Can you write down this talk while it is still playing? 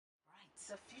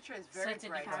The future is very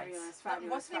bright.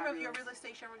 Fabulous. What's the name of your real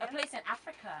estate show again? A Place in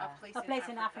Africa. A Place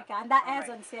in Africa. And that airs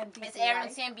on CNBC. It's airing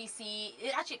on CNBC.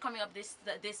 It's actually coming up this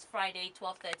Friday,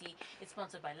 12:30. It's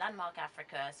sponsored by Landmark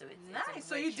Africa. So it's nice.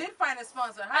 So you did find a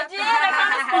sponsor. I did. I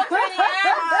found a sponsor.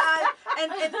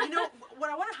 And you know what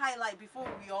I want to highlight before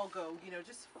we all go, you know,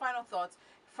 just final thoughts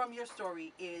from your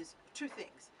story is two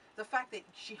things. The fact that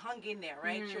she hung in there,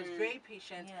 right? She was very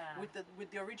patient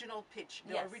with the original pitch,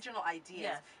 the original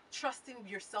ideas, trusting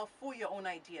yourself for your own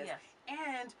ideas.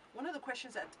 And one of the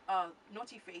questions that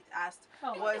Naughty Faith asked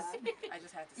was, I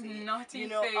just had to say it. Naughty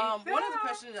Faith. One of the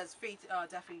questions that Faith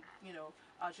definitely,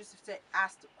 just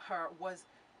asked her was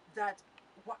that,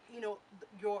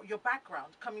 your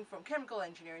background coming from chemical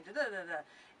engineering,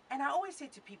 And I always say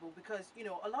to people, because,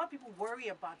 a lot of people worry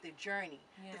about their journey,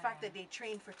 the fact that they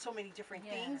train for so many different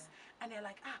things, and they're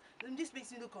like, this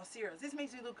makes me look all serious. This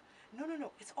makes me look,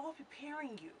 no. It's all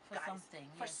preparing you, for something.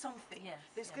 For something.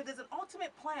 There's an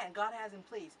ultimate plan God has in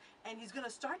place, and He's going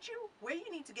to start you where you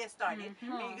need to get started, and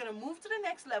you're going to move to the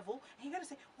next level, and you're going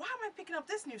to say, why am I picking up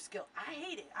this new skill? I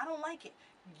hate it. I don't like it.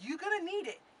 You're going to need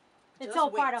it. It's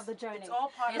all part of the journey. It's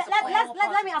all part of the plan.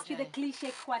 Let me ask you the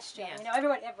cliche question.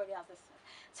 Everybody has this.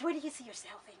 So where do you see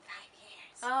yourself in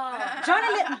 5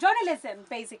 years? Journalism,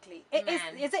 basically.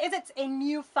 Is it a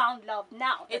newfound love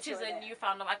now? It is a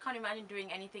newfound love. I can't imagine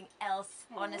doing anything else,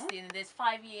 honestly, in this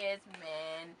 5 years,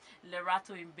 man.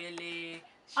 Lerato Imbele.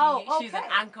 She's an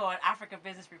anchor on Africa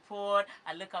Business Report.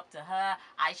 I look up to her.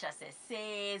 Aisha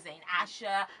says, and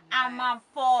Asha. Amam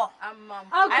 4.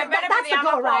 Okay, that's a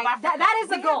goal, right? That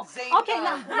is a goal. Okay,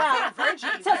 now,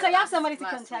 so you have somebody to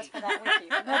contest for that with you.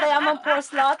 The Amam 4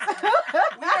 slots.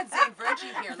 We had Zane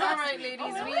Virgie here last All right,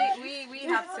 ladies,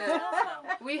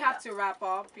 we have to wrap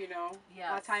up.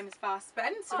 Our time is fast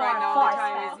spent. Right now, the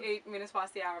time is 8 minutes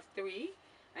past the hour of 3,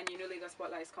 and Lagos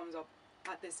Spotlights comes up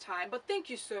at this time. But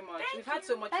thank you so much. We've had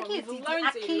so much fun. We've learned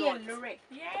a lot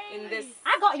in this.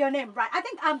 I got your name right. I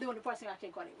think I'm the only person who actually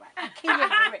got it right.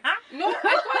 Akinyelure. No, I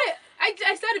got it.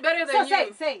 I said it better than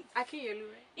you. Say it.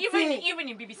 Akinyelure. Even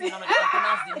in BBC, none of them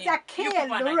pronounce the name. It's Akinyelure.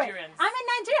 I'm in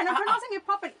Nigerian. I'm pronouncing it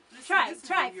properly. Try,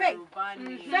 Faith.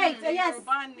 Faith, yes.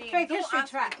 Faith, history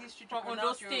track. From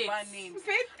Ondo State.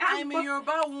 I'm a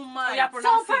Yoruba woman.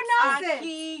 So pronounce it.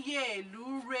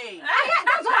 Akinyelure.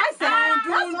 That's what I said.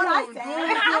 That's what I said.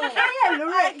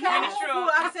 Akinyelure.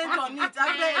 Accent on it.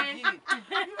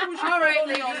 All right,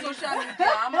 ladies. On social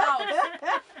media. I'm out.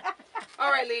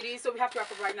 All right, ladies. So we have to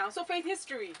wrap up right now. So Faith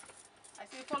history. I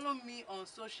say follow me on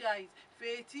social.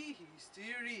 Faith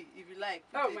history, if you like.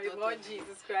 Oh my Lord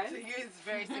Jesus Christ. So it's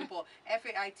very simple.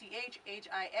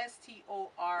 FAITHHISTORY.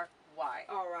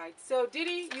 All right. So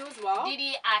Didi, you as well.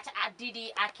 Didi at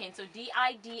Didi Akin. So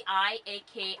DIDIAKIN.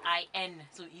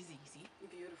 So easy, you see.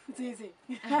 Beautiful. It's easy.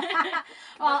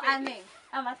 Well, I'm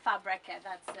a fabrica.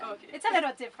 That's okay. It's a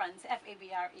little different.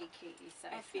 FABREKE. So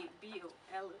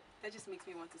FABOL. That just makes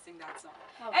me want to sing that song.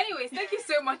 Okay. Anyways, thank you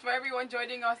so much for everyone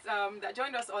joining us. That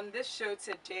joined us on this show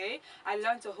today. I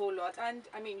learned a whole lot, and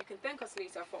you can thank us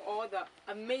later for all the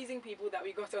amazing people that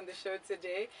we got on the show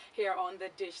today here on The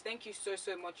Dish. Thank you so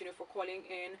much, for calling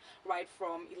in right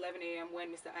from 11 a.m. when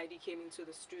Mr. ID came into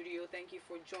the studio. Thank you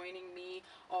for joining me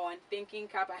on Thinking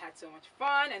Cap. I had so much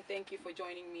fun, and thank you for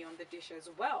joining me on The Dish as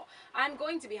well. I'm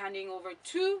going to be handing over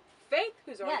to Faith,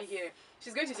 who's already here.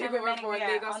 She's going to take over for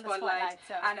Lagos Spotlight,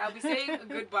 and I'll be saying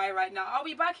goodbye right now. I'll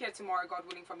be back here tomorrow, God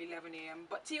willing, from 11 a.m.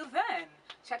 But till then,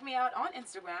 check me out on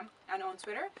Instagram and on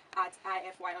Twitter at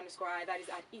IFY_I. That is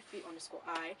at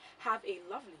IFY_I. Have a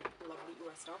lovely, lovely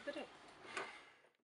rest of the day.